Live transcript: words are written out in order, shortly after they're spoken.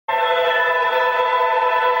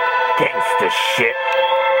Gangsta shit.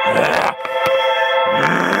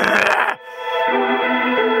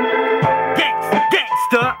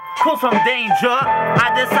 Gangsta, cause from danger. I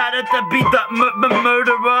decided to be the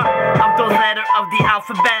murderer of those letters of the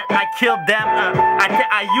alphabet. I killed them.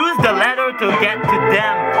 I used the letter to get to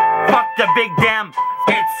them. Fuck the big damn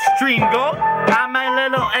extreme go. I'm a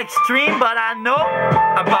little extreme, but I know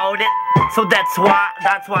about it. So that's why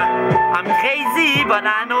I'm crazy, but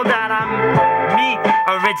I know that I'm me.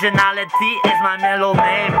 Originality is my middle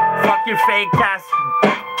name. Fuck your fake ass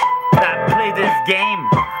that play this game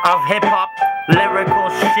of hip-hop, lyrical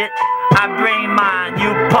shit. I bring my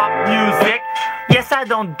new pop music. Yes, I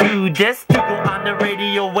don't do this to go on the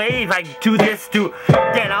radio wave. I do this to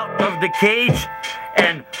get out of the cage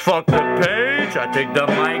and fuck the page. I take the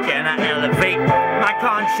mic and I elevate my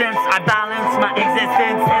conscience. I balance my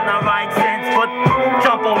existence in the right sense, but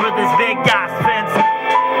jump over this big ass fence.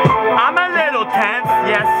 I'm a little tense,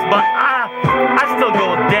 yes, but I still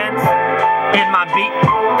go dense in my beat.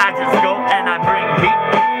 I just go and I bring heat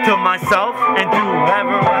to myself and to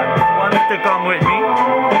whoever wants to come with me.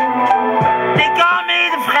 They call me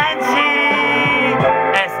the Frenchie.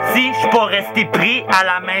 Esti, j'suis pas resté pris à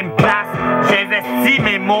la même place. J'investis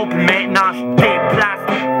mes mots puis maintenant j'déplace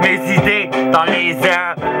mes idées dans les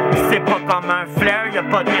airs. C'est pas comme un flair, y'a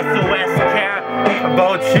pas de SOS care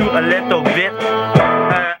about you a little bit.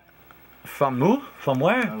 From who? From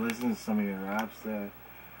where? I listened to some of your raps that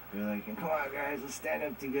you're like, come on guys, let's stand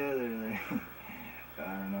up together. Like, I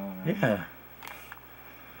don't know, man. Yeah.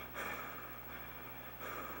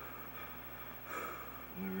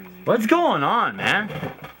 What's going on, man?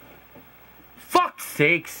 Fuck's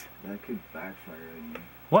sakes. That could backfire on you.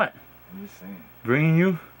 What? I'm just saying. Bringing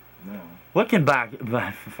you? No. What can back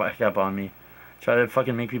up on me? Try to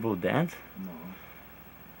fucking make people dance? No.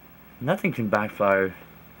 Nothing can backfire.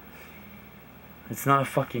 It's not a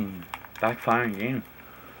fucking backfiring game.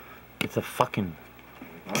 It's a fucking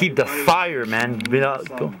keep the fire, man.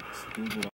 Go.